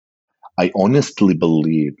I honestly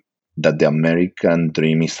believe that the American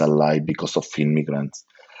dream is alive because of immigrants.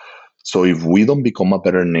 So if we don't become a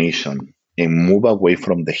better nation and move away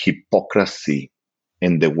from the hypocrisy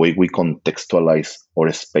and the way we contextualize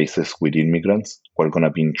our spaces with immigrants, we're going to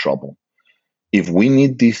be in trouble. If we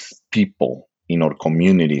need these people in our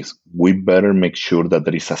communities, we better make sure that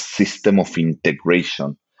there is a system of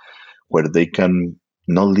integration where they can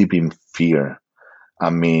not live in fear. I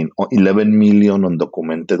mean, 11 million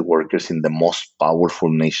undocumented workers in the most powerful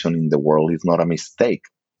nation in the world is not a mistake.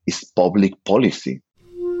 It's public policy.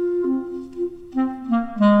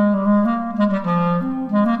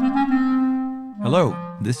 Hello,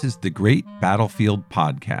 this is the Great Battlefield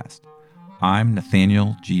Podcast. I'm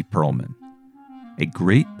Nathaniel G. Perlman. A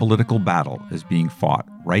great political battle is being fought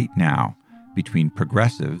right now between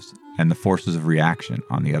progressives and the forces of reaction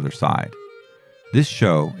on the other side. This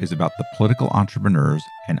show is about the political entrepreneurs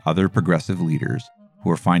and other progressive leaders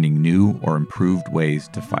who are finding new or improved ways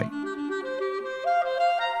to fight.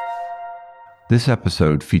 This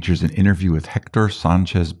episode features an interview with Hector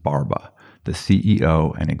Sanchez Barba, the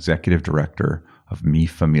CEO and executive director of Mi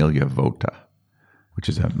Familia Vota, which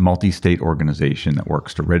is a multi-state organization that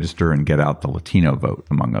works to register and get out the Latino vote,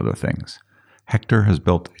 among other things. Hector has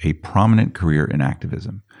built a prominent career in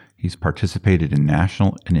activism. He's participated in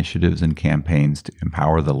national initiatives and campaigns to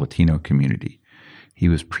empower the Latino community. He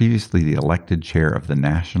was previously the elected chair of the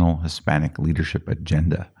National Hispanic Leadership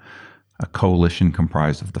Agenda, a coalition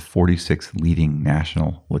comprised of the 46 leading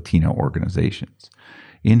national Latino organizations.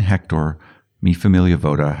 In Hector, Mi Familia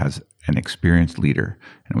Vota has an experienced leader,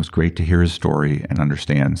 and it was great to hear his story and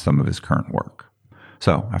understand some of his current work.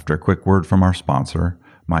 So, after a quick word from our sponsor,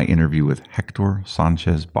 my interview with Hector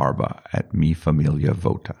Sanchez Barba at Mi Familia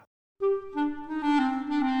Vota.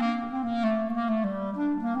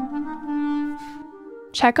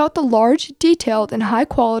 Check out the large, detailed, and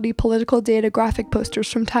high-quality political data graphic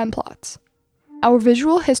posters from Time Plots. Our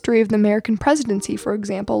visual history of the American presidency, for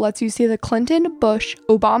example, lets you see the Clinton, Bush,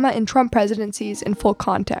 Obama, and Trump presidencies in full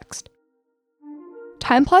context.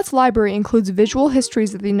 Time Plots library includes visual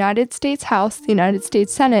histories of the United States House, the United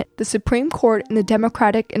States Senate, the Supreme Court, and the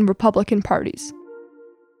Democratic and Republican parties.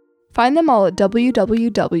 Find them all at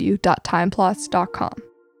www.timeplots.com.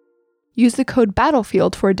 Use the code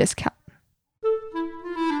BATTLEFIELD for a discount.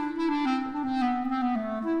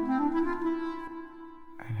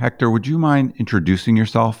 Hector, would you mind introducing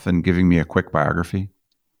yourself and giving me a quick biography?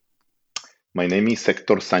 My name is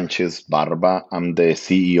Hector Sanchez Barba. I'm the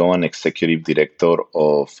CEO and executive director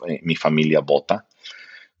of Mi Familia Vota.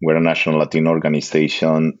 We're a national Latino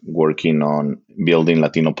organization working on building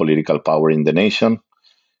Latino political power in the nation.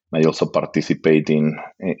 I also participate in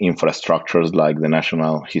infrastructures like the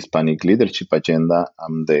National Hispanic Leadership Agenda.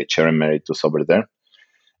 I'm the chair emeritus over there.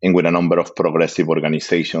 And with a number of progressive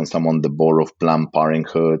organizations, I'm on the board of Planned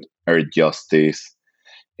Parenthood, Earth Justice.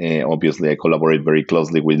 Obviously, I collaborate very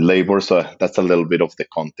closely with labor. So that's a little bit of the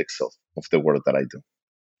context of the work that I do.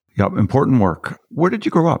 Yeah, important work. Where did you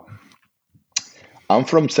grow up? I'm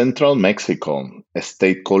from central Mexico, a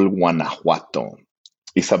state called Guanajuato.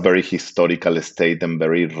 It's a very historical state and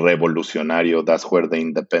very revolutionario. That's where the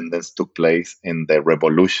independence took place and the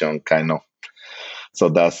revolution kind of. So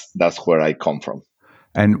that's where I come from.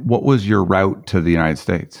 And what was your route to the United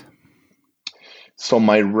States? So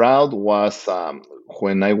my route was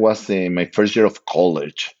when I was in my first year of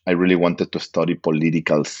college, I really wanted to study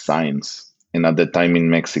political science. And at the time in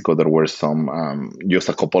Mexico, there were just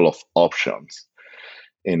a couple of options.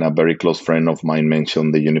 And a very close friend of mine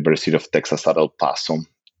mentioned the University of Texas at El Paso.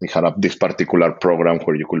 They had this particular program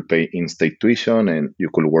where you could pay in-state tuition and you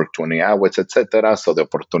could work 20 hours, etc. So the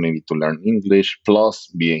opportunity to learn English plus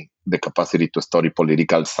being the capacity to study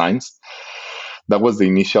political science. That was the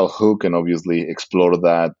initial hook, and obviously explore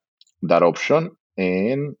that option.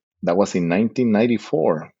 And that was in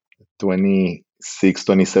 1994,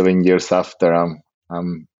 27 years after I'm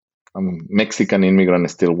Mexican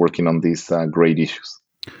immigrant still working on these great issues.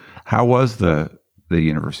 How was the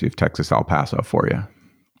University of Texas El Paso for you?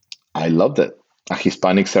 I loved it. A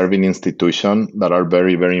Hispanic serving institution that are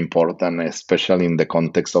very, very important, especially in the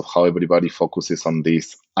context of how everybody focuses on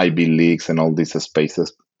these Ivy Leagues and all these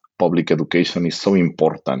spaces. Public education is so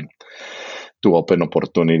important to open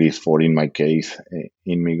opportunities for, in my case,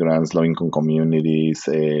 immigrants, low-income communities,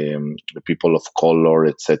 people of color,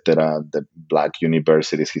 etc. The Black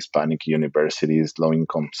universities, Hispanic universities,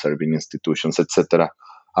 low-income serving institutions, etc.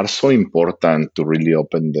 are so important to really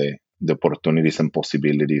open the opportunities and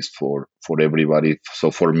possibilities for everybody. So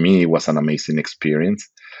for me, it was an amazing experience.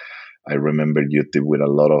 I remember YouTube with a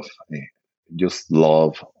lot of just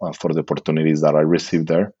love for the opportunities that I received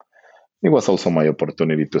there. it was also my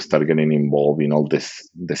opportunity to start getting involved in all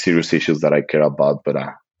the serious issues that I care about, but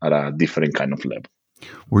at a different kind of level.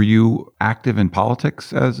 Were you active in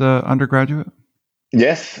politics as an undergraduate?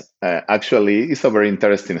 Yes, actually, it's a very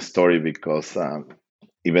interesting story because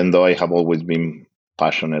even though I have always been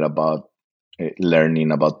passionate about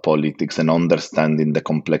learning about politics and understanding the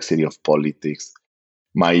complexity of politics,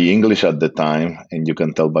 my English at the time, and you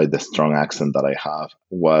can tell by the strong accent that I have,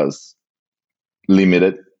 was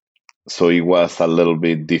limited. So it was a little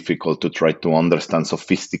bit difficult to try to understand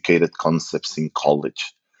sophisticated concepts in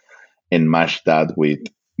college and match that with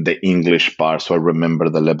the English part. So I remember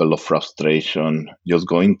the level of frustration just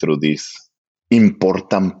going through this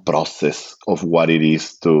important process of what it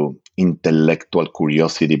is to intellectual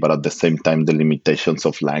curiosity, but at the same time, the limitations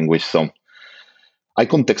of language. So I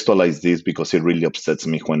contextualize this because it really upsets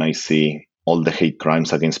me when I see all the hate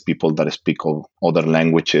crimes against people that speak of other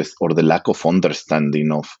languages, or the lack of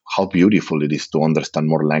understanding of how beautiful it is to understand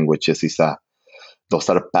more languages. Those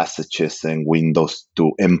are passages and windows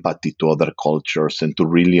to empathy to other cultures and to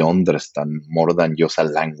really understand more than just a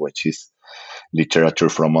language. Is literature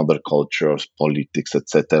from other cultures, politics,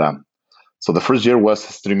 etc. So the first year was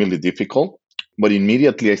extremely difficult, but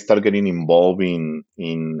immediately I started getting involved in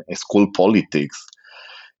school politics,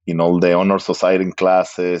 in all the honor society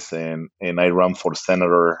classes, and I ran for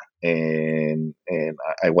senator, and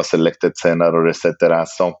I was elected senator, etc.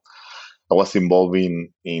 So I was involved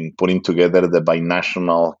in putting together the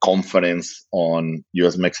binational conference on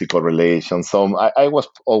U.S.-Mexico relations. So I was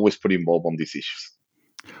always pretty involved on these issues.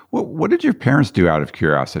 Well, what did your parents do out of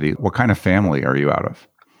curiosity? What kind of family are you out of?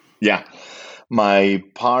 Yeah. My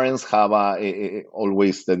parents have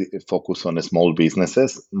always focus on small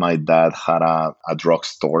businesses. My dad had a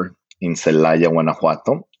drugstore in Celaya,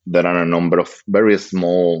 Guanajuato. There are a number of very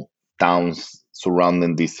small towns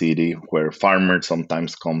surrounding the city where farmers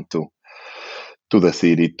sometimes come to the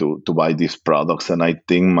city to buy these products. And I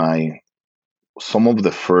think some of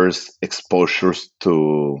the first exposures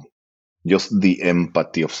to just the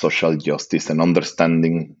empathy of social justice and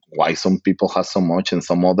understanding why some people have so much and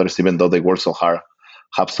some others, even though they work so hard,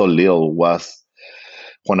 have so little, was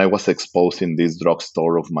when I was exposed in this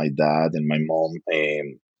drugstore of my dad and my mom.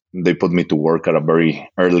 And they put me to work at a very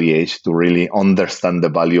early age to really understand the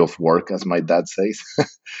value of work, as my dad says.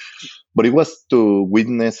 But it was to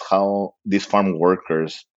witness how these farm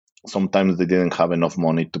workers, sometimes they didn't have enough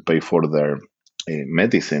money to pay for their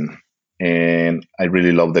medicine. And I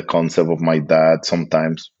really love the concept of my dad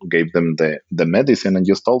sometimes gave them the medicine and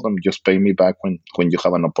just told them, just pay me back when you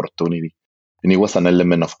have an opportunity. And it was an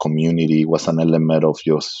element of community, it was an element of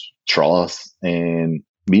just trust and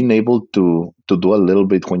being able to do a little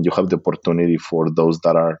bit when you have the opportunity for those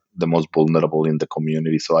that are the most vulnerable in the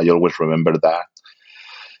community. So I always remember that.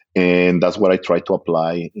 And that's what I try to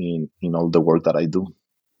apply in all the work that I do.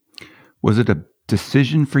 Was it a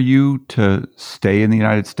decision for you to stay in the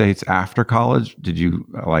United States after college? Did you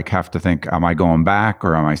have to think, am I going back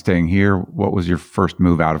or am I staying here? What was your first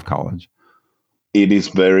move out of college? It is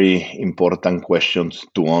very important questions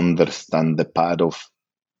to understand the path of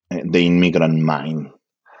the immigrant mind.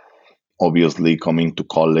 Obviously, coming to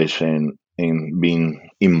college and being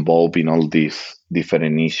involved in all these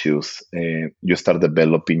different issues, you start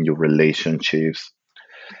developing your relationships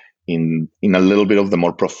in a little bit of the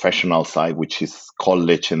more professional side, which is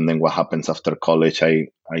college. And then what happens after college, I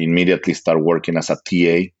immediately start working as a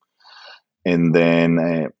TA. And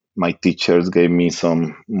then my teachers gave me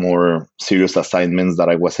some more serious assignments that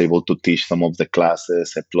I was able to teach some of the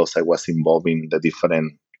classes. Plus, I was involved in the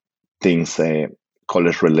different things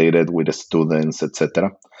college related with the students,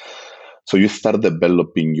 etc. So you start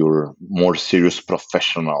developing your more serious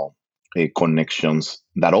professional connections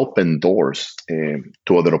that open doors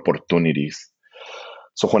to other opportunities.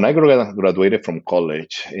 So when I graduated from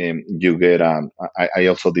college, you get I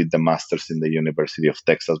also did the master's in the University of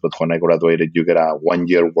Texas, but when I graduated, you get a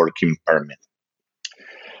 1-year working permit.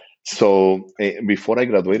 So before I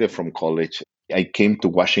graduated from college, I came to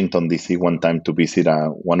Washington, D.C. one time to visit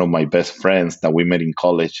one of my best friends that we met in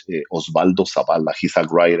college, Osvaldo Zavala. He's a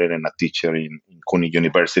writer and a teacher in CUNY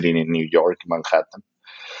University in New York, Manhattan.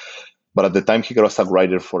 But at the time, he was a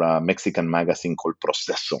writer for a Mexican magazine called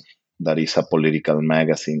Proceso, that is a political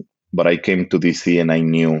magazine. But I came to D.C. and I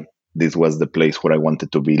knew this was the place where I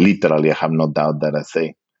wanted to be. Literally, I have no doubt that I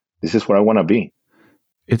say, this is where I want to be.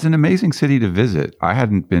 It's an amazing city to visit. I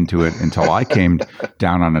hadn't been to it until I came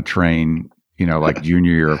down on a train,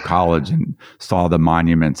 junior year of college and saw the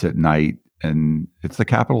monuments at night. And it's the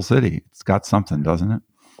capital city. It's got something, doesn't it?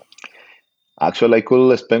 Actually, I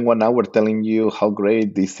could spend 1 hour telling you how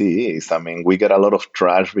great DC is. I mean, we get a lot of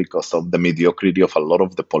trash because of the mediocrity of a lot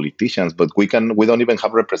of the politicians, but we don't even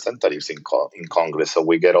have representatives in Congress, so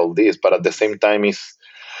we get all this. But at the same time, is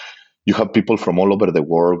you have people from all over the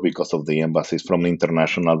world because of the embassies, from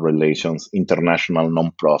international relations, international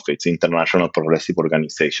nonprofits, international progressive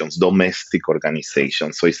organizations, domestic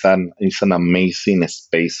organizations. So it's an amazing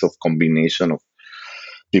space of combination of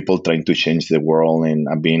people trying to change the world, and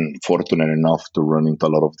I've been fortunate enough to run into a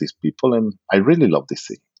lot of these people, and I really love this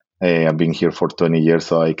city. I've been here for 20 years,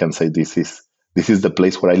 so I can say this is the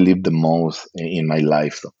place where I live the most in my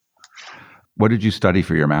life. So. What did you study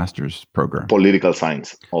for your master's program? Political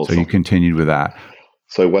science also. So you continued with that.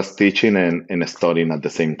 So I was teaching and studying at the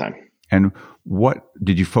same time. And what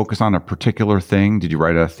did you focus on, a particular thing? Did you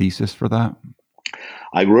write a thesis for that?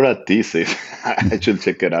 I wrote a thesis. I should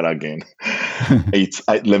check it out again.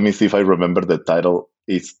 Let me see if I remember the title.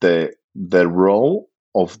 It's the role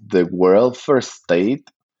of the welfare state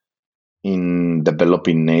in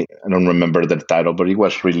developing. I don't remember the title, but it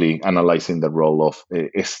was really analyzing the role of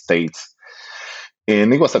states.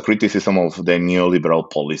 And it was a criticism of the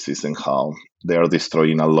neoliberal policies and how they are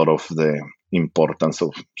destroying a lot of the importance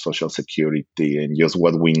of social security and just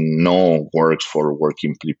what we know works for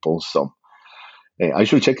working people. So I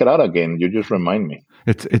should check it out again. You just remind me.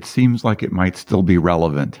 It seems like it might still be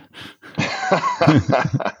relevant.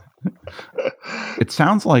 It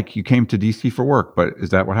sounds like you came to DC for work, but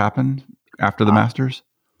is that what happened after the master's?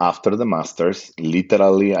 After the master's,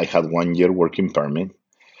 literally, I had 1 year working permit,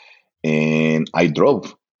 and I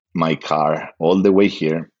drove my car all the way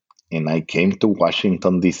here, and I came to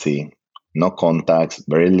Washington, D.C., no contacts,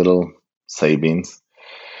 very little savings,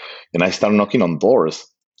 and I started knocking on doors.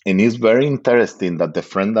 And it's very interesting that the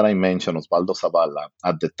friend that I mentioned, Osvaldo Zavala,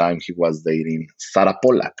 at the time he was dating Sarah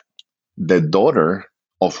Pollack, the daughter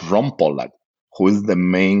of Ron Pollack, who is the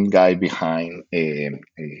main guy behind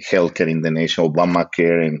healthcare in the nation,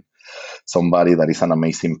 Obamacare, and somebody that is an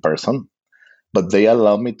amazing person. But they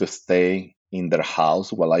allowed me to stay in their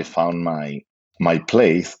house while I found my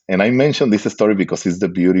place. And I mentioned this story because it's the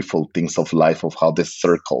beautiful things of life, of how the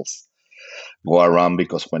circles go around,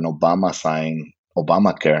 because when Obama signed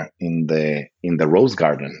Obamacare in the Rose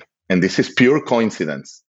Garden, and this is pure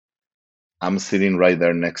coincidence, I'm sitting right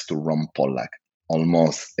there next to Ron Pollack,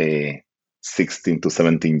 almost 16 to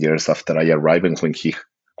 17 years after I arrived, and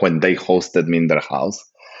when they hosted me in their house.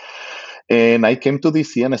 And I came to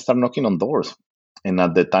DC and I started knocking on doors. And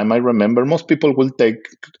at the time, I remember most people will take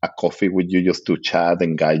a coffee with you just to chat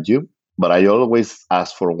and guide you. But I always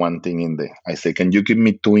ask for one thing I say, can you give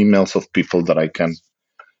me 2 emails of people that I can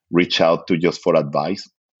reach out to just for advice?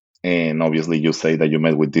 And obviously you say that you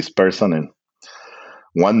met with this person. And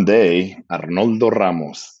one day, Arnoldo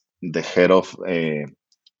Ramos, the head of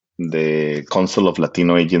the Council of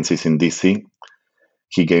Latino Agencies in DC,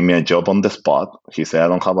 he gave me a job on the spot. He said, I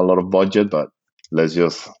don't have a lot of budget, but let's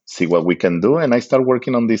just see what we can do. And I start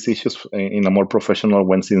working on these issues in a more professional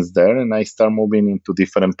way since there. And I start moving into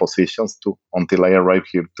different positions until I arrive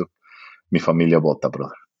here to Mi Familia Vota,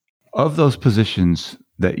 brother. Of those positions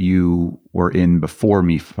that you were in before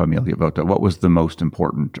Mi Familia Vota, what was the most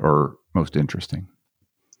important or most interesting?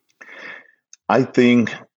 I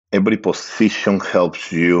think every position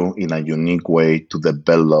helps you in a unique way to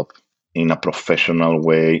develop in a professional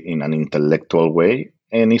way, in an intellectual way.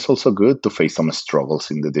 And it's also good to face some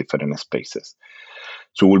struggles in the different spaces.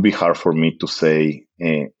 So it will be hard for me to say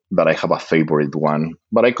that I have a favorite one,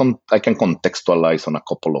 but I can contextualize on a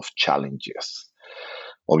couple of challenges.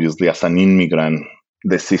 Obviously, as an immigrant,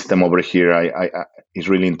 the system over here, it's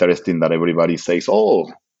really interesting that everybody says,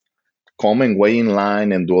 oh, come and wait in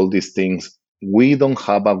line and do all these things. We don't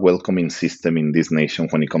have a welcoming system in this nation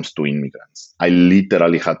when it comes to immigrants. I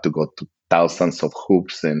literally had to go to thousands of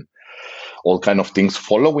hoops and all kind of things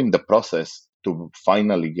following the process to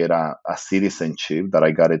finally get a citizenship that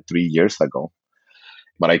I got it 3 years ago.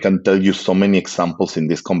 But I can tell you so many examples in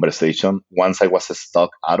this conversation. Once I was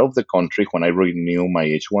stuck out of the country when I renewed my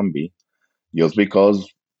H-1B, just because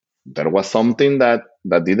there was something that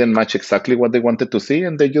didn't match exactly what they wanted to see,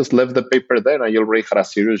 and they just left the paper there. I already had a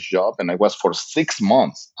serious job, and I was for 6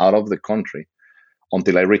 months out of the country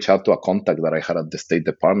until I reached out to a contact that I had at the State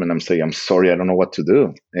Department. I'm saying, I'm sorry, I don't know what to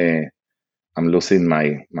do. I'm losing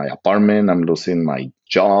my apartment. I'm losing my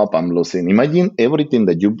job. Imagine everything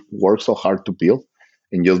that you work so hard to build.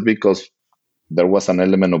 And just because there was an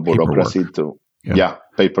element of bureaucracy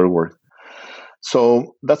paperwork.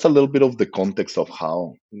 So that's a little bit of the context of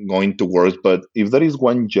how going to work. But if there is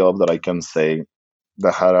one job that I can say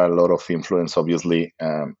that had a lot of influence. Obviously,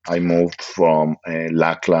 I moved from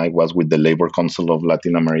LACLA. I was with the Labor Council of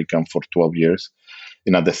Latin America for 12 years.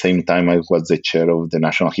 And at the same time, I was the chair of the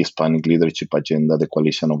National Hispanic Leadership Agenda, the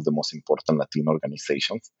coalition of the most important Latino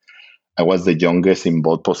organizations. I was the youngest in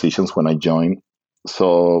both positions when I joined.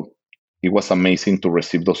 So it was amazing to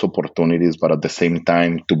receive those opportunities, but at the same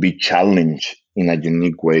time, to be challenged in a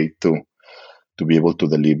unique way to be able to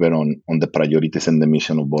deliver on the priorities and the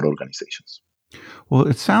mission of both organizations. Well,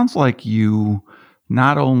 it sounds like you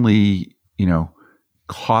not only,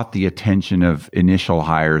 caught the attention of initial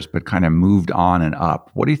hires, but kind of moved on and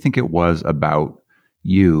up. What do you think it was about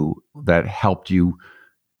you that helped you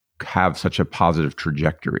have such a positive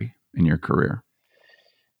trajectory in your career?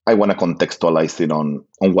 I want to contextualize it on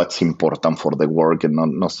what's important for the work and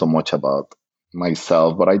not so much about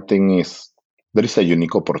myself, but I think there is a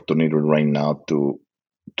unique opportunity right now to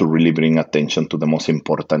really bring attention to the most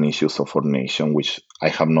important issues of our nation, which I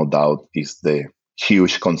have no doubt is the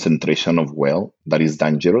huge concentration of wealth that is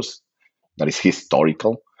dangerous, that is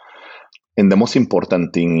historical. And the most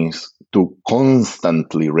important thing is to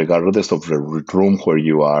constantly, regardless of the room where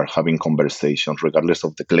you are having conversations, regardless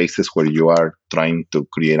of the places where you are trying to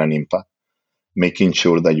create an impact, making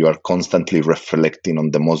sure that you are constantly reflecting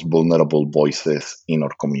on the most vulnerable voices in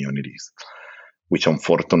our communities, which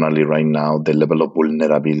unfortunately right now, the level of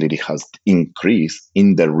vulnerability has increased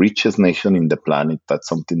in the richest nation in the planet. That's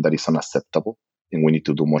something that is unacceptable. And we need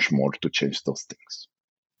to do much more to change those things.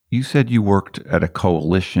 You said you worked at a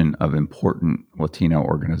coalition of important Latino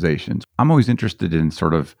organizations. I'm always interested in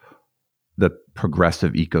sort of the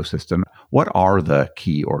progressive ecosystem. What are the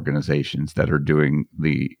key organizations that are doing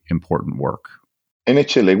the important work?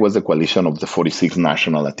 NHLA was the coalition of the 46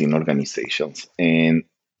 national Latino organizations. And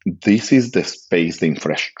this is the space, the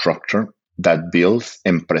infrastructure that builds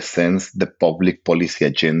and presents the public policy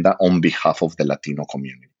agenda on behalf of the Latino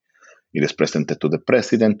community. It is presented to the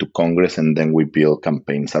president, to Congress, and then we build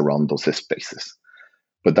campaigns around those spaces.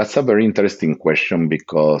 But that's a very interesting question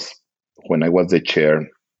because when I was the chair,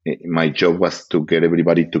 my job was to get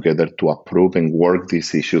everybody together to approve and work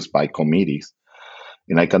these issues by committees.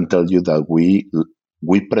 And I can tell you that we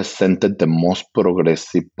presented the most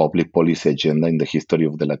progressive public policy agenda in the history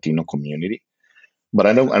of the Latino community. But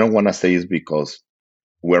I don't want to say it's because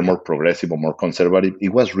we're more progressive or more conservative.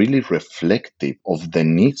 It was really reflective of the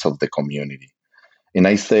needs of the community. And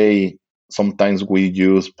I say sometimes we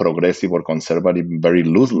use progressive or conservative very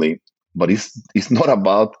loosely, but it's not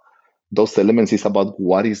about those elements. It's about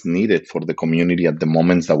what is needed for the community at the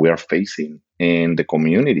moments that we are facing. And the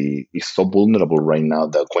community is so vulnerable right now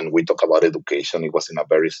that when we talk about education, it was in a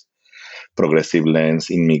very progressive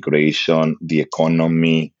lens, immigration, the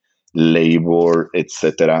economy, labor,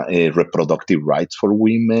 etc., reproductive rights for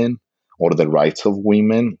women or the rights of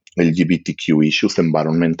women, LGBTQ issues,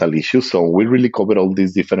 environmental issues. So we really cover all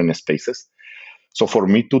these different spaces. So for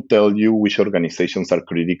me to tell you which organizations are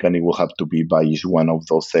critical, it will have to be by each one of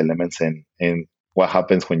those elements. And what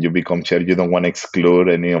happens when you become chair, you don't want to exclude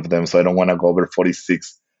any of them. So I don't want to go over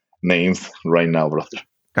 46 names right now, brother.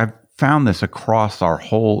 I've found this across our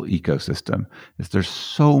whole ecosystem. Is there's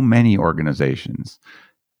so many organizations.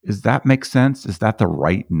 Does that make sense? Is that the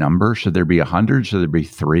right number? Should there be 100? Should there be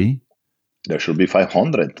 3? There should be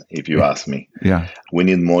 500, if you ask me. Yeah. We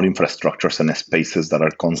need more infrastructures and spaces that are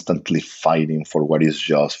constantly fighting for what is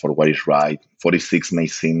just, for what is right. 46 may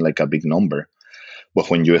seem like a big number, but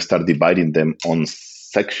when you start dividing them on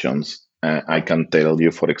sections, I can tell you,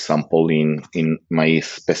 for example, in my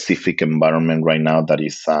specific environment right now, that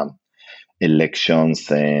is elections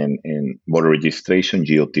and voter registration,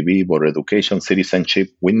 GOTV, voter education, citizenship.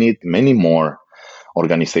 We need many more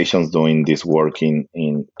organizations doing this work in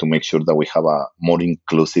to make sure that we have a more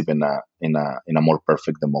inclusive and a more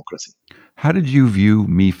perfect democracy. How did you view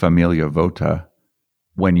Mi Familia Vota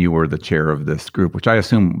when you were the chair of this group, which I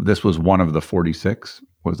assume this was one of the 46?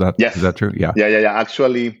 Was that, yes. Is that true? Yeah. Yeah.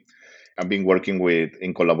 Actually, I've been working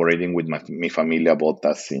in collaborating with Mi Familia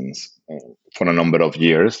Vota since for a number of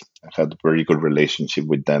years. I had a very good relationship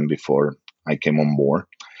with them before I came on board.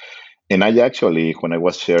 And I actually, when I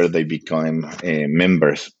was chair, they became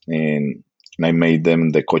members, and I made them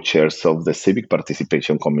the co-chairs of the Civic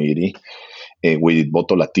Participation Committee with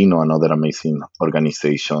Voto Latino, another amazing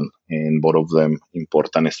organization, and both of them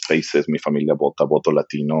important spaces, Mi Familia Vota, Voto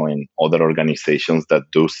Latino, and other organizations that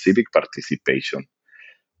do civic participation.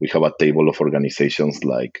 We have a table of organizations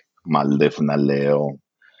like MALDEF, NALEO,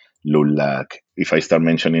 LULAC. If I start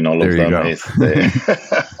mentioning all of them, it's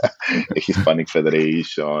the Hispanic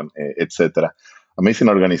Federation, etc. Amazing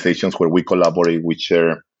organizations where we collaborate, we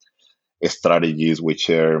share strategies, we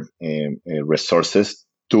share resources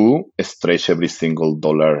to stretch every single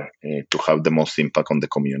dollar to have the most impact on the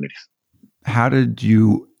communities. How did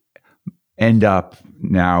you end up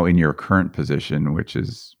now in your current position, which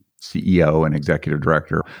is CEO and executive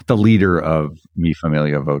director, the leader of Mi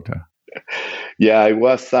Familia Vota? Yeah, I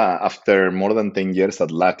was after more than 10 years at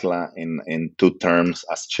LACLA in 2 terms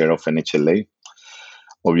as chair of NHLA.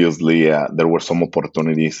 Obviously, there were some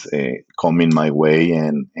opportunities coming my way,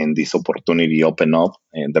 and this opportunity opened up,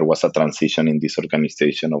 and there was a transition in this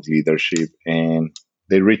organization of leadership, and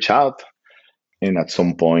they reached out. And at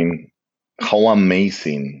some point, how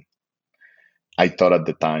amazing I thought at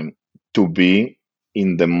the time to be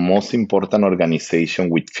in the most important organization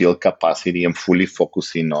with field capacity and fully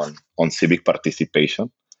focusing on civic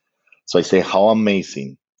participation. So I say, how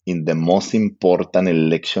amazing in the most important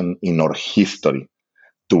election in our history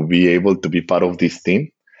to be able to be part of this team.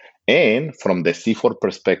 And from the C4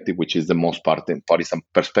 perspective, which is the most partisan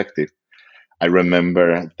perspective, I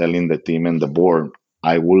remember telling the team and the board,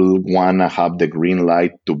 I will want to have the green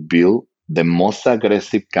light to build the most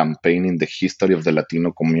aggressive campaign in the history of the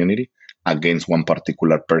Latino community against one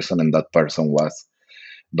particular person, and that person was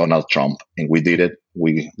Donald Trump. And we did it.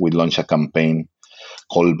 We launched a campaign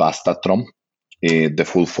called Basta Trump. The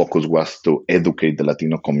full focus was to educate the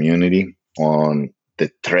Latino community on the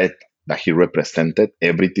threat that he represented,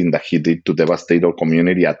 everything that he did to devastate our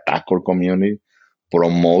community, attack our community,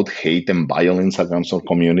 promote hate and violence against our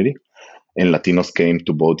community. And Latinos came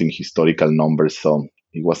to vote in historical numbers. So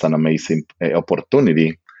it was an amazing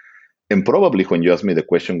opportunity. And probably when you ask me the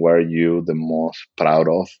question, what are you the most proud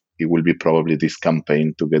of? It will be probably this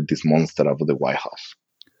campaign to get this monster out of the White House.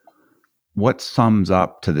 What sums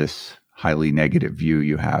up to this highly negative view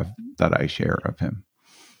you have that I share of him?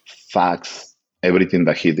 Facts, everything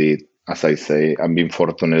that he did. As I say, I've been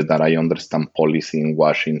fortunate that I understand policy in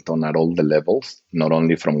Washington at all the levels, not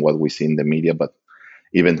only from what we see in the media, but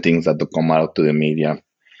even things that come out to the media.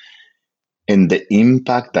 And the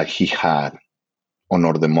impact that he had on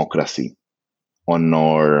our democracy, on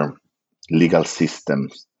our legal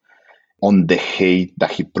systems, on the hate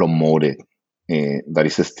that he promoted, that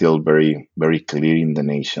is still very, very clear in the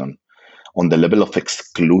nation, on the level of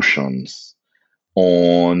exclusions,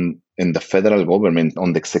 in the federal government,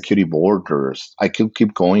 on the executive orders. I could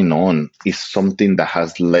keep going on. Is something that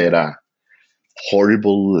has led a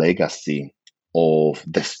horrible legacy of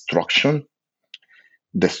destruction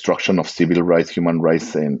of civil rights, human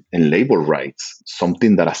rights, and labor rights.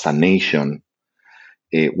 Something that as a nation,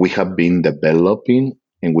 we have been developing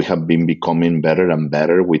and we have been becoming better and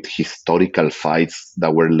better with historical fights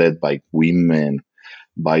that were led by women,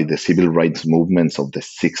 by the civil rights movements of the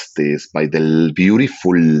 60s, by the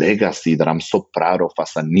beautiful legacy that I'm so proud of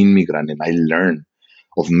as an immigrant, and I learned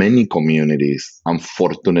of many communities. I'm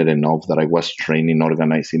fortunate enough that I was trained in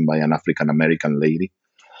organizing by an African-American lady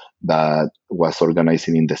that was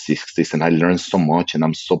organizing in the 60s, and I learned so much, and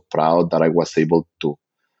I'm so proud that I was able to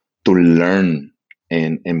learn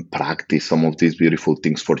and practice some of these beautiful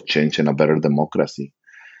things for change and a better democracy.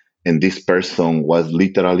 And this person was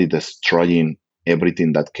literally destroying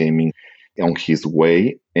everything that came in on his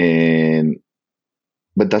way.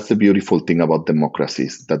 But that's the beautiful thing about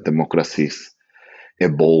democracies, that democracies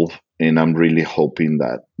evolve. And I'm really hoping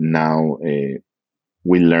that now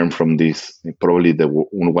we learn from this, probably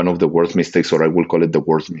one of the worst mistakes, or I will call it the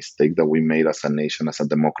worst mistake that we made as a nation, as a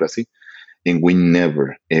democracy. And we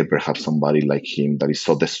never, ever have somebody like him that is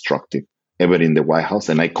so destructive ever in the White House.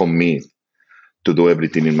 And I commit to do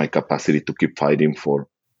everything in my capacity to keep fighting for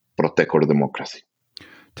protect our democracy.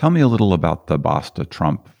 Tell me a little about the Basta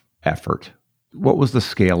Trump effort. What was the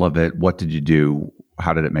scale of it? What did you do?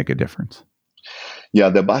 How did it make a difference? Yeah,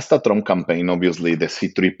 the Basta Trump campaign, obviously, the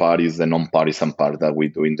C3 part is the non-partisan part that we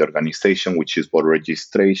do in the organization, which is voter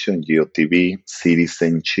registration, GOTV,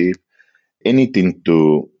 citizenship, anything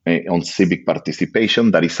on civic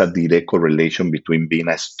participation that is a direct correlation between being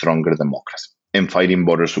a stronger democracy and fighting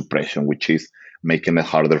voter suppression, which is making it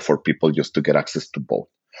harder for people just to get access to vote.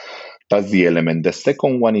 That's the element. The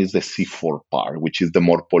second one is the C4 part, which is the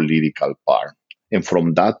more political part. And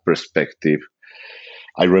from that perspective,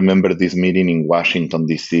 I remember this meeting in Washington,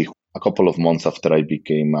 D.C., a couple of months after I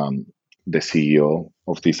became the CEO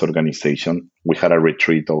of this organization. We had a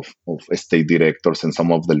retreat of state directors and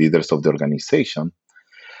some of the leaders of the organization.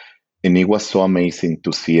 And it was so amazing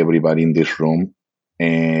to see everybody in this room.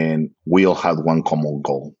 And we all had one common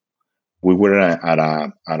goal. We were at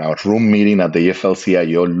a room meeting at the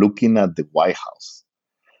AFL-CIO looking at the White House.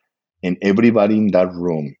 And everybody in that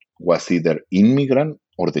room was either immigrant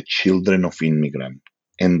or the children of immigrant.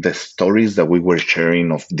 And the stories that we were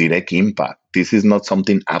sharing of direct impact. This is not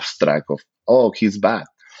something abstract of, oh, he's bad.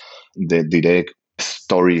 The direct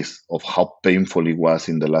stories of how painful it was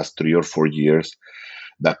in the last 3 or 4 years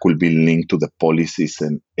that could be linked to the policies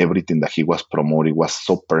and everything that he was promoting was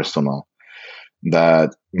so personal that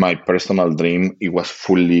my personal dream, it was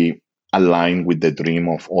fully aligned with the dream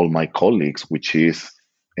of all my colleagues, which is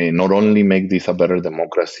not only make this a better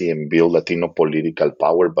democracy and build Latino political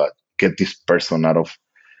power, but get this person out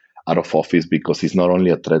of office, because he's not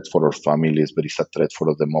only a threat for our families, but it's a threat for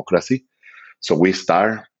our democracy. So we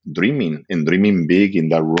start dreaming and dreaming big in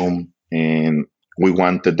that room. And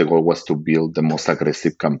the goal was to build the most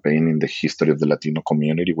aggressive campaign in the history of the Latino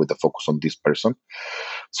community with the focus on this person.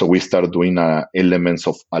 So we start doing elements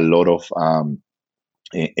of a lot of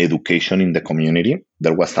education in the community.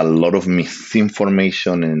 There was a lot of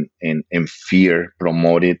misinformation and fear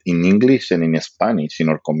promoted in English and in Spanish in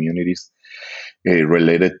our communities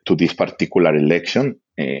related to this particular election.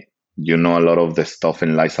 A lot of the stuff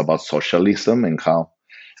and lies about socialism and how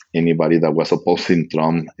anybody that was opposing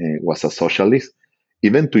Trump was a socialist,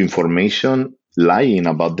 even to information lying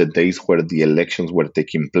about the days where the elections were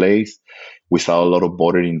taking place. We saw a lot of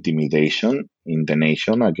voter intimidation in the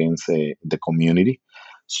nation against the community.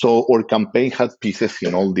 So our campaign had pieces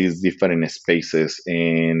in all these different spaces,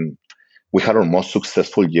 and we had our most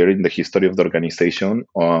successful year in the history of the organization.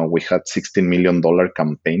 We had $16 million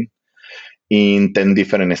campaign in 10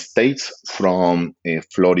 different states, from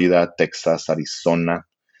Florida, Texas, Arizona,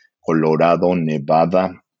 Colorado,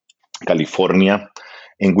 Nevada, California.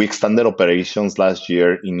 And we extended operations last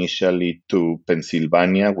year initially to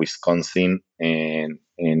Pennsylvania, Wisconsin, and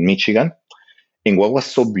Michigan. And what was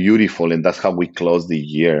so beautiful, and that's how we closed the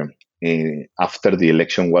year, after the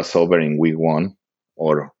election was over and we won,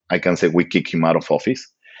 or I can say we kicked him out of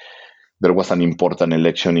office, there was an important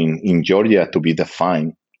election in Georgia to be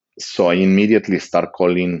defined. So I immediately start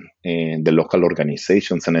calling the local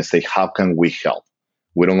organizations and I say, how can we help?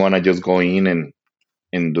 We don't want to just go in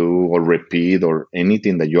and do or repeat or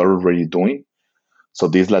anything that you're already doing. So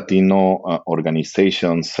these Latino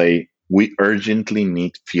organizations say, we urgently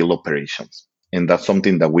need field operations. And that's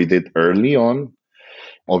something that we did early on,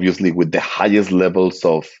 obviously with the highest levels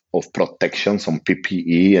of protections on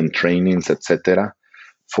PPE and trainings, etc.,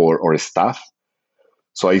 for our staff.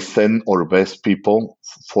 So I send our best people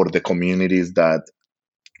for the communities that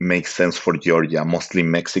make sense for Georgia, mostly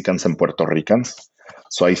Mexicans and Puerto Ricans.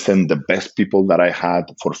 So I sent the best people that I had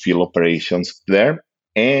for field operations there,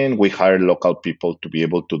 and we hired local people to be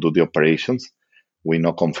able to do the operations. We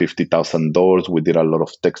knock on 50,000 doors. We did a lot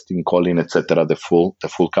of texting, calling, etc. The full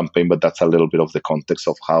campaign, but that's a little bit of the context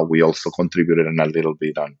of how we also contributed and a little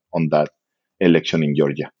bit on that election in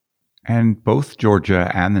Georgia. And both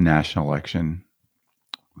Georgia and the national election,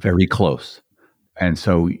 very close. And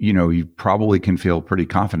so, you probably can feel pretty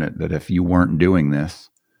confident that if you weren't doing this,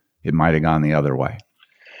 it might have gone the other way.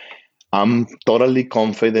 I'm totally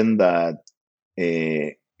confident that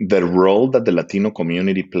the role that the Latino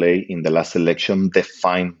community played in the last election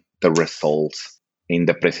defined the results in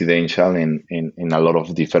the presidential and in a lot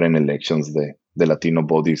of different elections. The Latino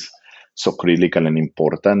vote is so critical and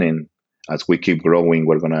important. And as we keep growing,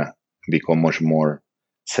 we're going to become much more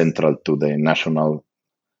central to the national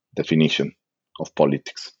definition of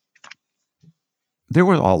politics. There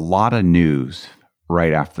was a lot of news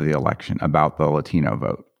right after the election about the Latino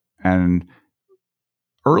vote. And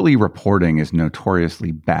early reporting is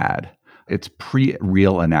notoriously bad. It's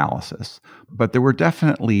pre-real analysis. But there were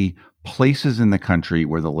definitely places in the country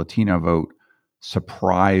where the Latino vote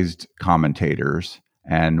surprised commentators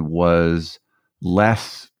and was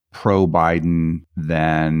less pro-Biden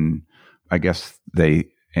than I guess they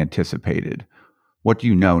anticipated. What do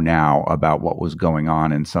you know now about what was going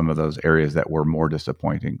on in some of those areas that were more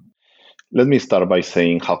disappointing? Let me start by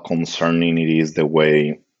saying how concerning it is the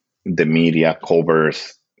way the media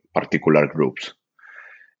covers particular groups.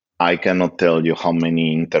 I cannot tell you how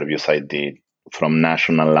many interviews I did from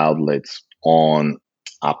national outlets on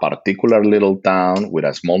a particular little town with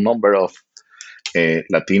a small number of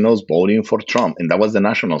Latinos voting for Trump. And that was the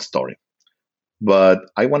national story. But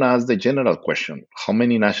I want to ask the general question. How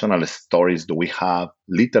many national stories do we have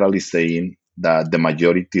literally saying that the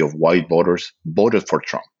majority of white voters voted for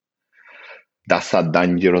Trump? That's a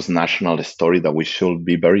dangerous national story that we should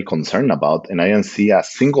be very concerned about. And I didn't see a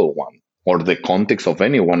single one or the context of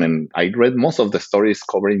anyone. And I read most of the stories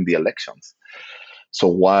covering the elections. So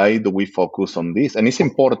why do we focus on this? And it's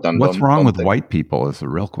important. What's wrong with white people is the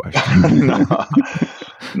real question.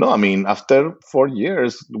 No, I mean, after 4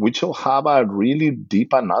 years, we should have a really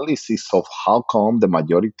deep analysis of how come the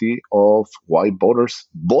majority of white voters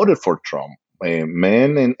voted for Trump.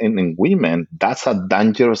 Men and women, that's a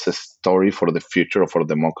dangerous story for the future of our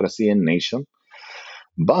democracy and nation.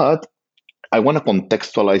 But I want to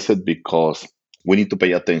contextualize it because we need to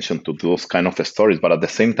pay attention to those kind of stories. But at the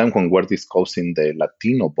same time, when we're discussing the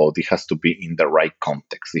Latino vote, it has to be in the right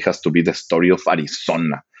context. It has to be the story of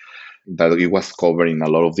Arizona, that it was covered in a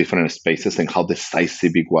lot of different spaces, and how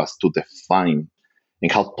decisive it was to define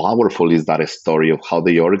and how powerful is that story of how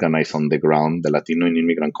they organize on the ground, the Latino and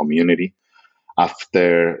immigrant community,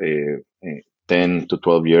 after 10 to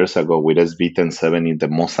 12 years ago with SB 1070, the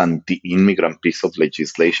most anti-immigrant piece of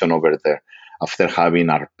legislation over there, after having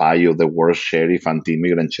Arpaio, the worst sheriff,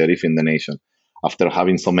 anti-immigrant sheriff in the nation, after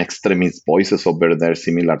having some extremist voices over there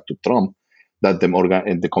similar to Trump, that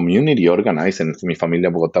the community organized, and Mi Familia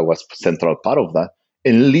Vota was a central part of that,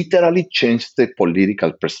 and literally changed the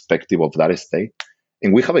political perspective of that state.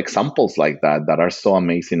 And we have examples like that that are so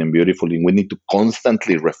amazing and beautiful, and we need to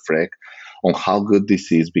constantly reflect on how good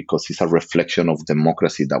this is, because it's a reflection of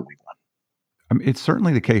democracy that we want. I mean, it's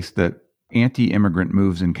certainly the case that anti-immigrant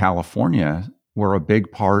moves in California were a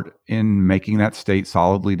big part in making that state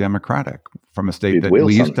solidly democratic, from a state that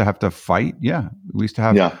we used to have to fight. Yeah, we used to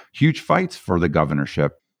have huge fights for the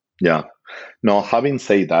governorship. Yeah. Now, having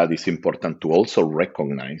said that, it's important to also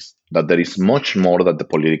recognize that there is much more that the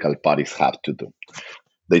political parties have to do.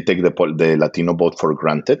 They take the Latino vote for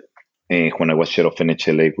granted. When I was chair of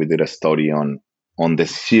NHLA, we did a study on the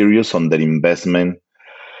serious underinvestment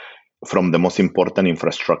from the most important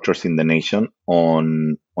infrastructures in the nation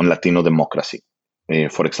on Latino democracy.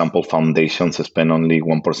 For example, foundations spend only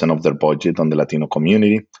 1% of their budget on the Latino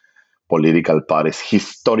community. Political parties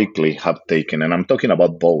historically have taken, and I'm talking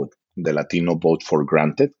about both, the Latino vote for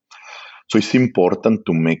granted. So it's important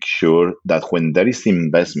to make sure that when there is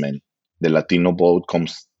investment, the Latino vote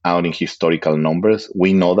comes out in historical numbers.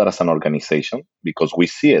 We know that as an organization because we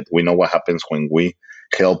see it. We know what happens when we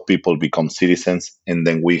help people become citizens, and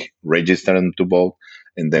then we register them to vote,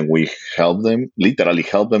 and then we literally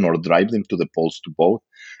help them or drive them to the polls to vote,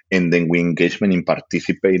 and then we engage them in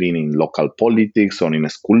participating in local politics or in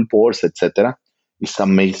school boards, etc. It's an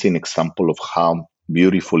amazing example of how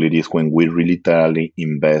beautiful it is when we literally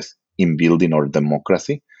invest in building our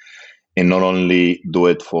democracy, and not only do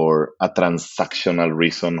it for a transactional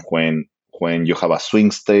reason when you have a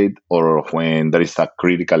swing state or when there is a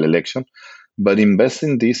critical election, but invest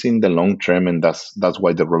in this in the long term, and that's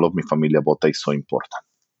why the role of Mi Familia Vota is so important.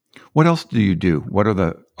 What else do you do? What are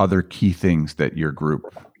the other key things that your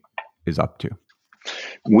group is up to?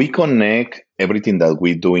 We connect everything that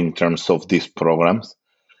we do in terms of these programs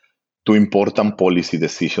to important policy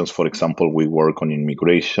decisions. For example, we work on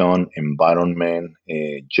immigration, environment,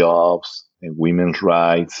 jobs, women's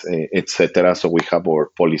rights, etc. So we have our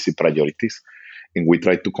policy priorities, and we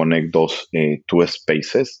try to connect those two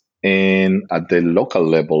spaces. And at the local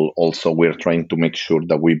level, also, we're trying to make sure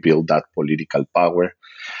that we build that political power,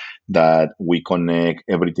 that we connect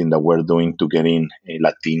everything that we're doing to getting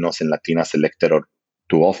Latinos and Latinas elected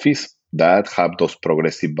to office that have those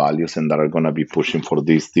progressive values and that are going to be pushing for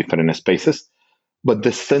these different spaces. But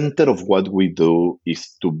the center of what we do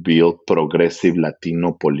is to build progressive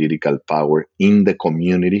Latino political power in the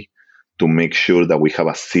community to make sure that we have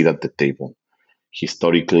a seat at the table.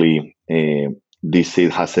 Historically, this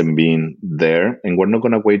seat hasn't been there, and we're not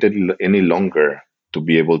going to wait any longer to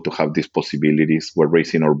be able to have these possibilities. We're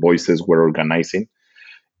raising our voices, we're organizing,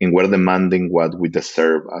 and we're demanding what we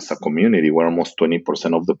deserve as a community. We're almost 20%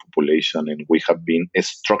 of the population, and we have been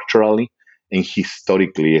structurally and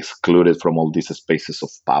historically excluded from all these spaces of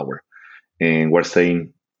power. And we're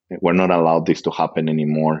saying we're not allowed this to happen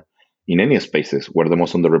anymore in any spaces. We're the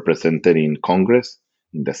most underrepresented in Congress,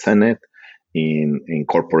 in the Senate, in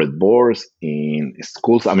corporate boards, in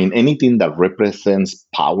schools. I mean, anything that represents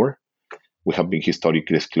power, we have been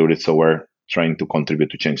historically excluded. So we're trying to contribute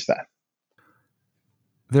to change that.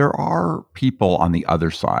 There are people on the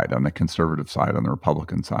other side, on the conservative side, on the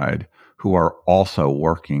Republican side, who are also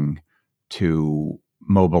working to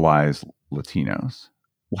mobilize Latinos.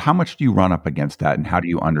 Well, how much do you run up against that, and how do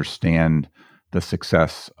you understand the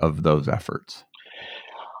success of those efforts?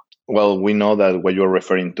 Well, we know that what you're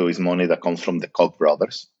referring to is money that comes from the Koch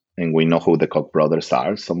brothers, and we know who the Koch brothers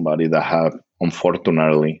are, somebody that have,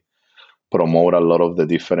 unfortunately, promote a lot of the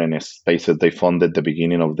different spaces they funded at the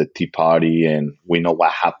beginning of the Tea Party, and we know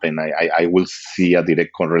what happened. I will see a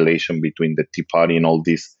direct correlation between the Tea Party and all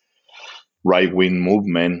this right-wing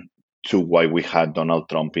movement to why we had Donald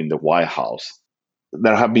Trump in the White House.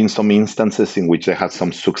 There have been some instances in which they had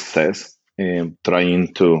some success in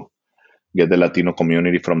trying to get the Latino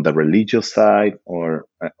community from the religious side or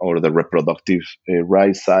the reproductive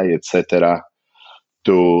rights side, etc.,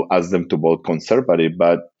 to ask them to vote conservative.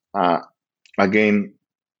 But again,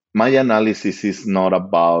 my analysis is not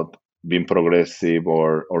about being progressive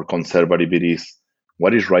or conservative. It is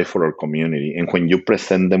what is right for our community. And when you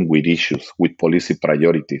present them with issues, with policy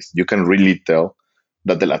priorities, you can really tell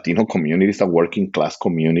that the Latino community is a working class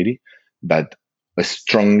community that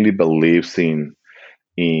strongly believes in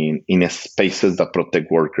spaces that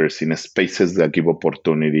protect workers, in spaces that give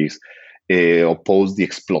opportunities, oppose the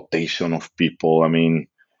exploitation of people. I mean,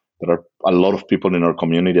 there are a lot of people in our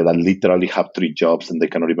community that literally have 3 jobs and they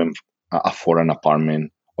cannot even afford an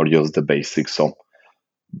apartment or just the basics. So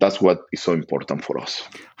that's what is so important for us.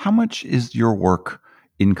 How much is your work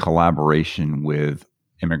in collaboration with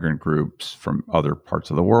immigrant groups from other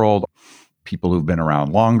parts of the world, people who've been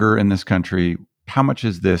around longer in this country? How much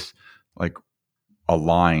is this like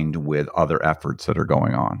aligned with other efforts that are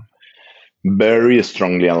going on? Very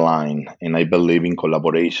strongly aligned. And I believe in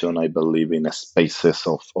collaboration. I believe in spaces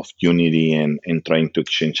of unity and trying to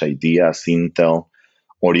exchange ideas, intel,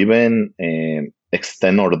 or even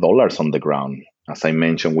extend our dollars on the ground. As I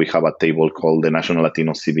mentioned, we have a table called the National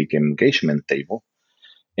Latino Civic Engagement Table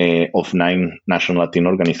of 9 national Latino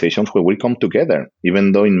organizations where we come together,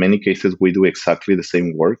 even though in many cases we do exactly the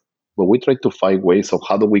same work, but we try to find ways of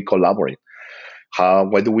how do we collaborate.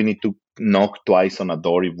 Why do we need to knock twice on a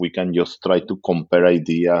door if we can just try to compare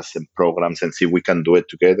ideas and programs and see if we can do it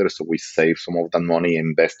together, so we save some of that money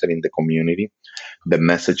invested in the community, the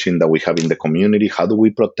messaging that we have in the community? How do we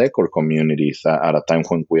protect our communities at a time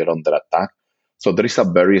when we are under attack? So there is a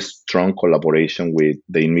very strong collaboration with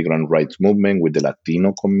the immigrant rights movement, with the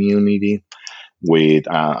Latino community, with,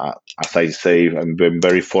 as I say, I'm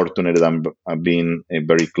very fortunate that I've been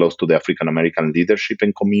very close to the African American leadership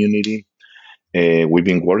and community. We've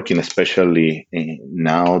been working, especially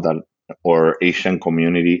now that our Asian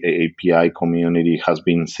community, API community, has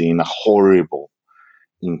been seeing a horrible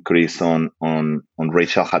increase on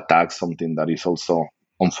racial attacks, something that is also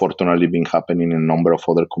unfortunately been happening in a number of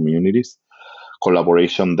other communities.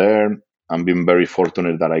 Collaboration there. I'm being very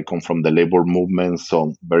fortunate that I come from the labor movement,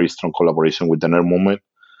 so very strong collaboration with the NER movement.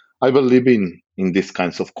 I believe in these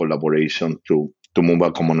kinds of collaboration to move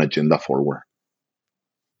a common agenda forward.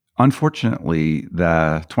 Unfortunately,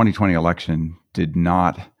 the 2020 election did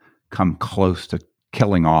not come close to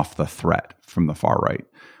killing off the threat from the far right.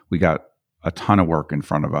 We got a ton of work in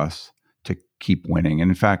front of us to keep winning. And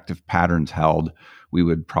in fact, if patterns held, we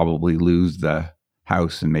would probably lose the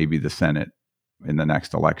House and maybe the Senate in the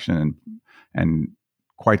next election, and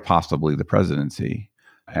quite possibly the presidency.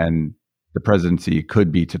 And the presidency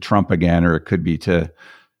could be to Trump again, or it could be to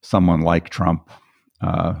someone like Trump,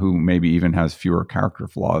 who maybe even has fewer character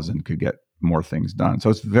flaws and could get more things done. So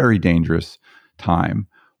it's a very dangerous time.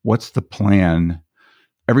 What's the plan?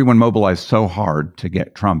 Everyone mobilized so hard to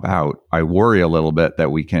get Trump out. I worry a little bit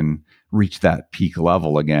that we can reach that peak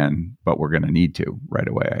level again, but we're going to need to right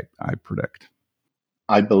away, I predict.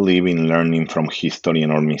 I believe in learning from history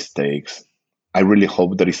and our mistakes. I really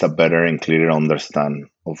hope there is a better and clearer understanding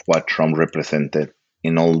of what Trump represented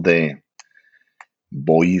in all the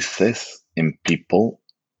voices and people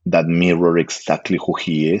that mirror exactly who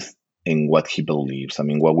he is and what he believes. I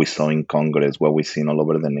mean, what we saw in Congress, what we've seen all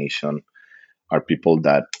over the nation, are people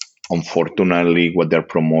that, unfortunately, what they're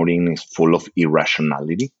promoting is full of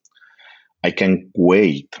irrationality. I can't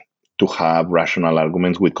wait to have rational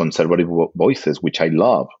arguments with conservative voices, which I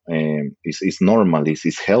love. It's normal,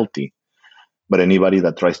 it's healthy. But anybody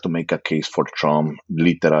that tries to make a case for Trump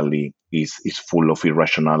literally is full of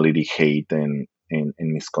irrationality, hate, and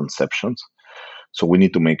misconceptions. So we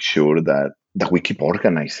need to make sure that we keep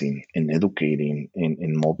organizing and educating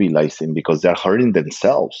and mobilizing, because they're hurting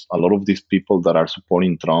themselves. A lot of these people that are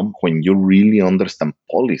supporting Trump, when you really understand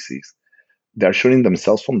policies, they're shooting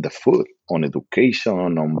themselves from the foot on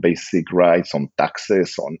education, on basic rights, on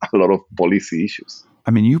taxes, on a lot of policy issues.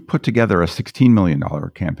 I mean, you put together a $16 million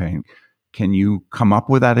campaign. Can you come up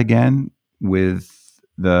with that again with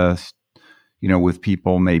with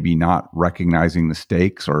people maybe not recognizing the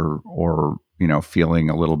stakes or feeling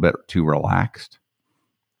a little bit too relaxed?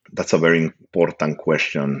 That's a very important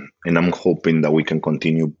question. And I'm hoping that we can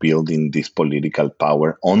continue building this political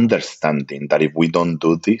power, understanding that if we don't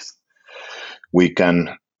do this, we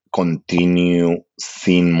can continue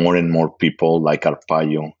seeing more and more people like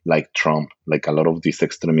Arpaio, like Trump, like a lot of these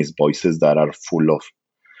extremist voices that are full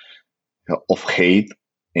of hate,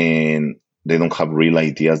 and they don't have real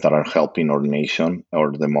ideas that are helping our nation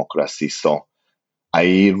or democracy. So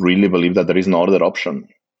I really believe that there is no other option.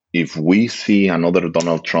 If we see another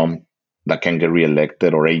Donald Trump that can get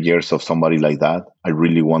reelected, or 8 years of somebody like that, I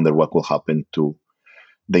really wonder what will happen to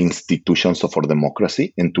the institutions of our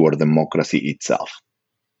democracy and to our democracy itself.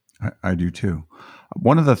 I do too.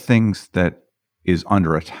 One of the things that is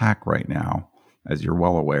under attack right now as you're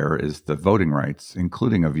well aware, is the voting rights,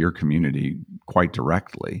 including of your community, quite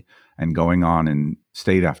directly, and going on in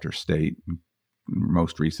state after state,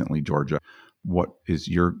 most recently Georgia. What is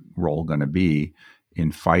your role going to be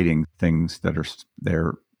in fighting things that are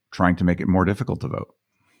they're trying to make it more difficult to vote?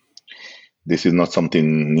 This is not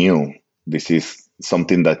something new. This is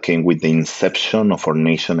something that came with the inception of our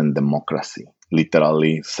nation and democracy,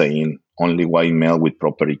 literally saying only white male with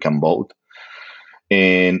property can vote.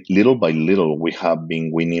 And little by little, we have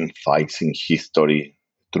been winning fights in history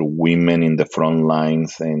through women in the front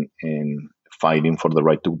lines and fighting for the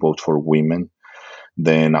right to vote for women.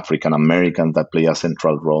 Then African Americans that play a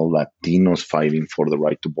central role, Latinos fighting for the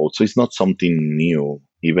right to vote. So it's not something new.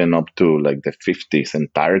 Even up to like the 50s,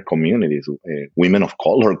 entire communities, women of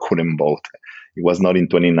color couldn't vote. It was not in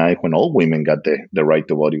 29 when all women got the right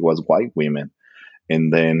to vote. It was white women.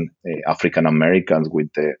 And then African Americans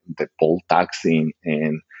with the poll taxing.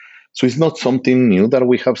 And so it's not something new that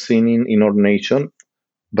we have seen in our nation,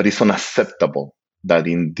 but it's unacceptable that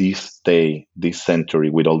in this day, this century,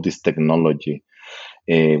 with all this technology,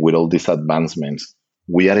 with all these advancements,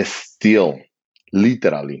 we are still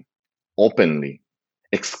literally, openly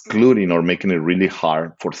excluding or making it really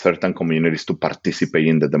hard for certain communities to participate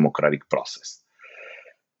in the democratic process.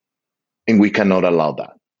 And we cannot allow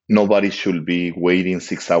that. Nobody should be waiting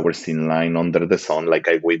 6 hours in line under the sun, like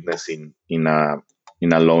I witnessed in a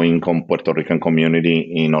low-income Puerto Rican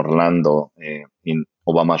community in Orlando in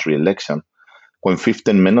Obama's re-election. When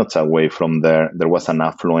 15 minutes away from there was an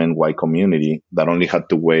affluent white community that only had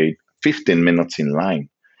to wait 15 minutes in line.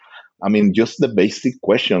 I mean, just the basic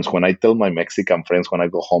questions. When I tell my Mexican friends when I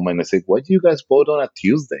go home and I say, why do you guys vote on a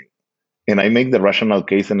Tuesday? And I make the rational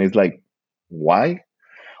case and it's like, why?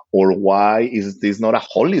 Or why is this not a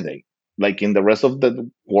holiday like in the rest of the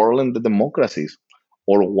world and the democracies?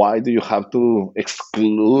 Or why do you have to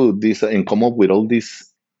exclude this and come up with all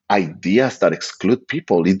these ideas that exclude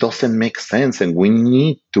people? It doesn't make sense. And we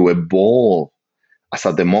need to evolve as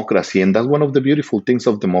a democracy. And that's one of the beautiful things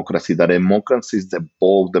of democracy, that democracies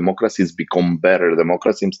evolve, democracies become better,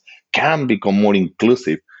 democracies can become more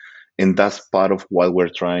inclusive. And that's part of what we're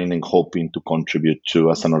trying and hoping to contribute to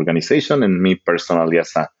as an organization, and me personally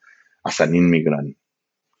as an immigrant.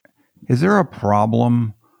 Is there a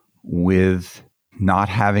problem with not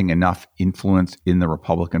having enough influence in the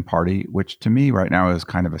Republican Party, which to me right now is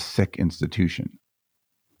kind of a sick institution?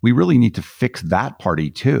 We really need to fix that party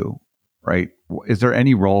too, right? Is there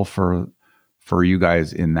any role for you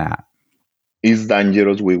guys in that? It's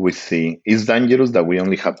dangerous, we see. It's dangerous that we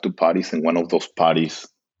only have two parties, and one of those parties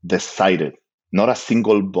decided, not a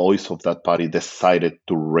single voice of that party decided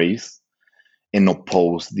to raise and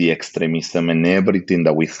oppose the extremism and everything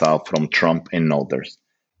that we saw from Trump and others.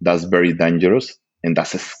 That's very dangerous, and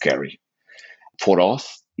that's scary. For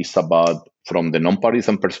us, it's about, from the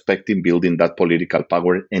nonpartisan perspective, building that political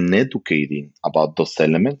power and educating about those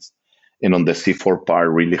elements. And on the C4 part,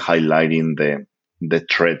 really highlighting the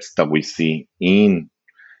threats that we see in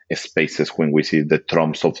spaces when we see the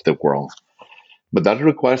Trumps of the world. But that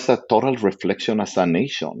requires a total reflection as a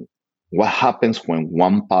nation. What happens when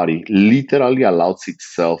one party literally allows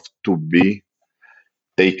itself to be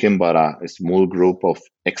taken by a small group of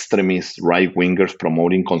extremist right-wingers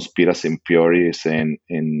promoting conspiracy and theories and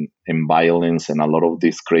violence and a lot of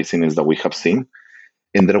this craziness that we have seen?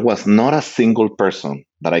 And there was not a single person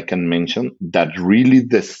that I can mention that really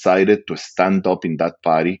decided to stand up in that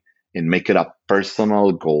party and make it a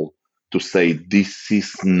personal goal to say, this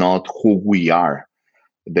is not who we are.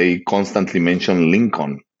 They constantly mention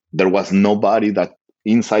Lincoln. There was nobody that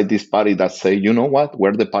inside this party that say, you know what,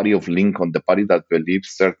 we're the party of Lincoln, the party that believes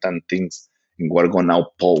certain things, and we're going to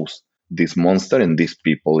oppose this monster and these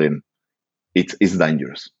people. And it's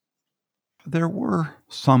dangerous. There were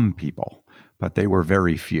some people, but they were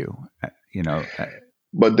very few,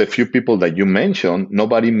 But the few people that you mentioned,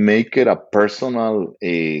 nobody make it a personal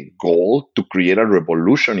goal to create a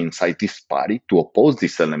revolution inside this party to oppose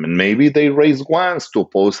this element. Maybe they raised once to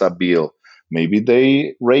oppose a bill. Maybe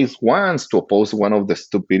they raised once to oppose one of the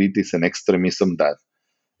stupidities and extremism that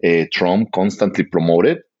Trump constantly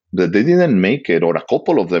promoted, but they didn't make it, or a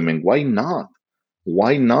couple of them. And why not?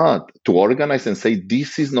 Why not? To organize and say,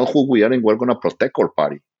 this is not who we are and we're going to protect our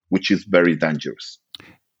party, which is very dangerous.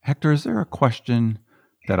 Hector, is there a question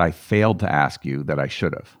that I failed to ask you that I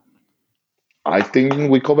should have? I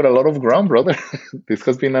think we covered a lot of ground, brother. This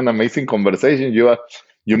has been an amazing conversation.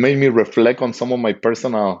 You made me reflect on some of my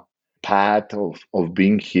personal path of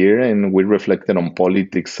being here, and we reflected on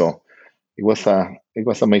politics. So it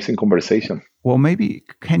was amazing conversation. Well, maybe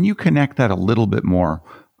can you connect that a little bit more?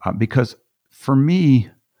 Because for me,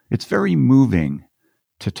 it's very moving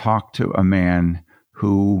to talk to a man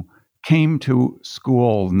who came to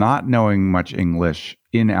school not knowing much English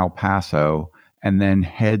in El Paso and then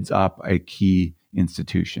heads up a key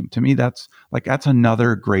institution. To me, that's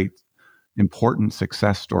another great, important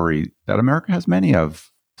success story that America has many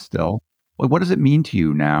of still. What does it mean to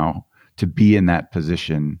you now to be in that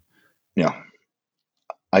position? Yeah,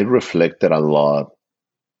 I reflected a lot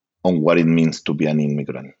on what it means to be an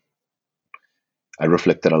immigrant. I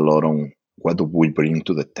reflected a lot on what do we bring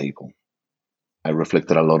to the table. I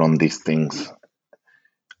reflected a lot on these things.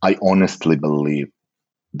 I honestly believe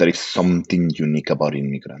there is something unique about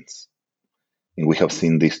immigrants. And we have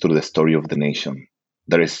seen this through the story of the nation.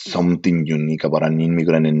 There is something unique about an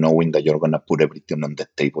immigrant and knowing that you're going to put everything on the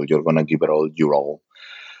table. You're going to give it all your all.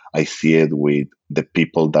 I see it with the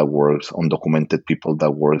people that works, undocumented people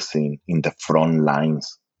that works in the front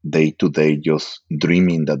lines, day to day, just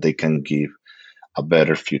dreaming that they can give a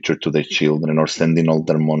better future to their children or sending all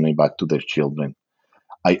their money back to their children.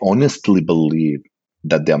 I honestly believe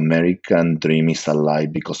that the American dream is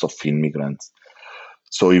alive because of immigrants.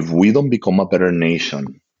 So if we don't become a better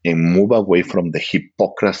nation and move away from the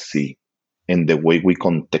hypocrisy and the way we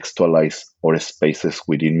contextualize our spaces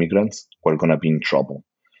with immigrants, we're going to be in trouble.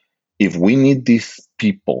 If we need these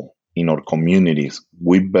people in our communities,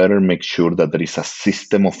 we better make sure that there is a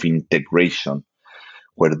system of integration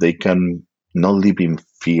where they can not live in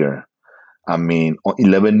fear. I mean,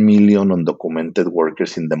 11 million undocumented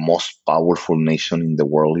workers in the most powerful nation in the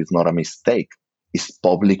world is not a mistake. It's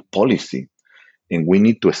public policy. And we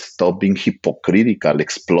need to stop being hypocritical,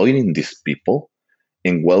 exploiting these people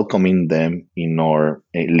and welcoming them in our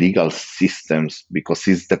legal systems because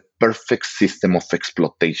it's the perfect system of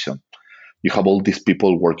exploitation. You have all these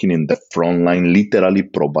people working in the front line, literally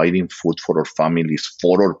providing food for our families,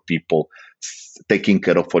 for our people, taking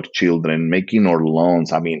care of our children, making our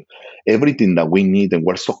loans. I mean, everything that we need, and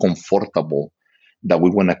we're so comfortable that we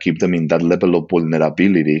want to keep them in that level of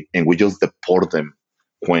vulnerability, and we just deport them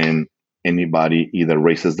when anybody either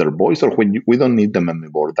raises their voice or when we don't need them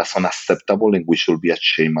anymore. That's unacceptable, and we should be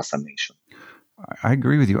ashamed as a nation. I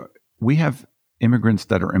agree with you. We have immigrants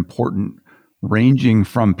that are important, ranging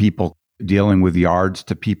from people dealing with yards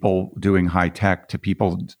to people doing high tech to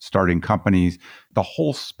people starting companies, the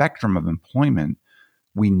whole spectrum of employment.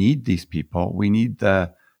 We need these people. We need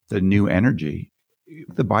the new energy.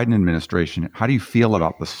 The Biden administration, how do you feel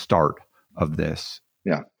about the start of this?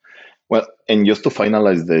 Yeah. Well, and just to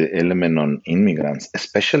finalize the element on immigrants,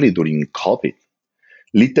 especially during COVID,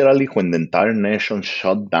 literally when the entire nation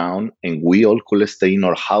shut down and we all could stay in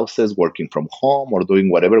our houses working from home or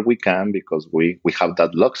doing whatever we can because we have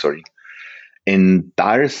that luxury.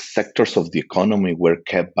 Entire sectors of the economy were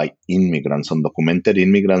kept by immigrants, undocumented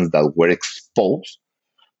immigrants that were exposed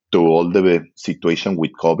to all the situation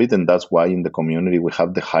with COVID. And that's why in the community we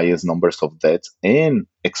have the highest numbers of deaths and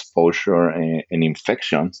exposure and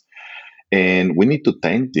infections. And we need to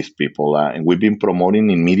thank these people. And we've been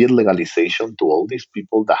promoting immediate legalization to all these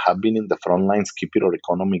people that have been in the front lines, keeping our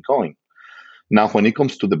economy going. Now, when it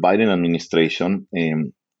comes to the Biden administration,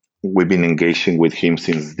 we've been engaging with him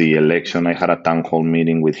since the election. I had a town hall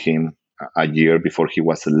meeting with him a year before he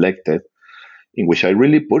was elected, in which I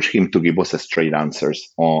really pushed him to give us straight answers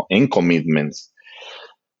and commitments.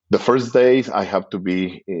 The first days, I have to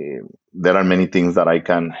be, there are many things that I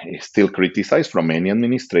can still criticize from any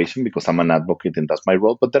administration because I'm an advocate and that's my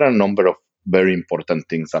role, but there are a number of very important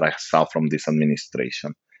things that I saw from this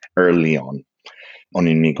administration early on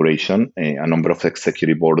immigration, a number of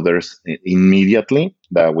executive orders immediately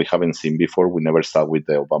that we haven't seen before. We never saw with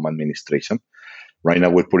the Obama administration. Right now,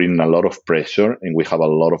 we're putting a lot of pressure and we have a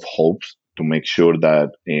lot of hopes to make sure that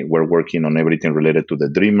we're working on everything related to the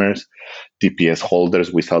Dreamers, TPS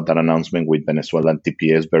holders. We saw that announcement with Venezuelan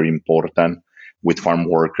TPS, very important, with farm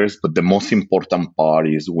workers. But the most important part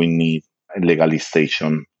is we need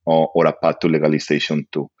legalization or a path to legalization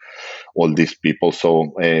to all these people.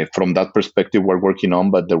 So from that perspective, we're working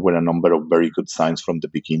on, but there were a number of very good signs from the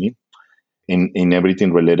beginning in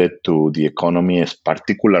everything related to the economy,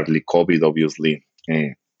 particularly COVID, obviously,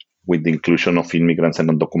 with the inclusion of immigrants and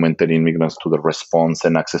undocumented immigrants to the response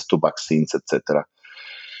and access to vaccines, etc.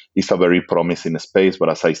 It's a very promising space, but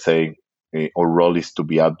as I say, our role is to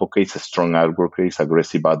be advocates, strong advocates,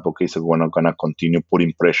 aggressive advocates, and we're not going to continue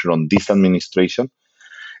putting pressure on this administration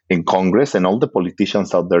in Congress and all the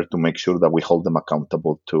politicians out there to make sure that we hold them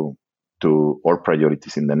accountable to our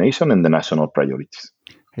priorities in the nation and the national priorities.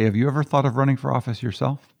 Hey, have you ever thought of running for office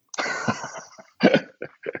yourself?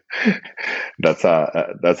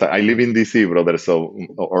 I live in DC, brother, so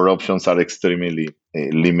our options are extremely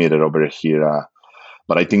limited over here.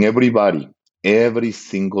 But I think every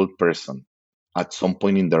single person at some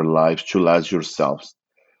point in their lives should ask yourselves,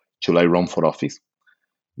 should I run for office?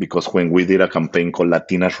 Because when we did a campaign called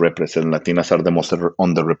Latinas Represent, Latinas are the most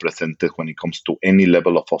underrepresented when it comes to any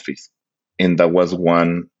level of office. And that was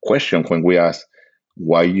one question when we asked,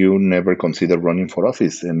 why you never consider running for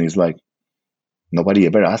office? And it's like, nobody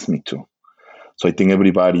ever asked me to. So I think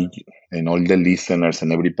everybody and all the listeners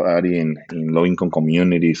and everybody in low-income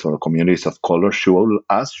communities or communities of color should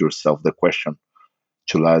ask yourself the question,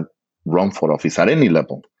 should I run for office at any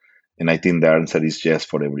level? And I think the answer is yes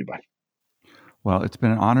for everybody. Well, it's been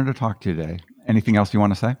an honor to talk to you today. Anything else you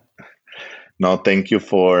want to say? No, thank you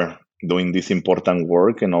for doing this important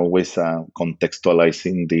work and always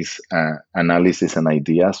contextualizing this analysis and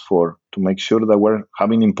ideas to make sure that we're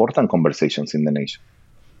having important conversations in the nation.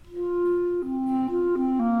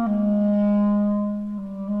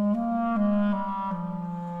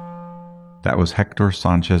 That was Hector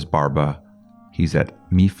Sanchez Barba. He's at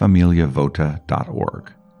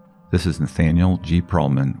mifamiliavota.org. This is Nathaniel G.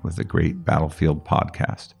 Perlman with the Great Battlefield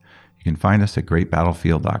Podcast. You can find us at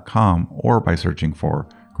greatbattlefield.com or by searching for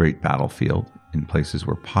Great Battlefield in places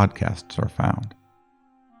where podcasts are found.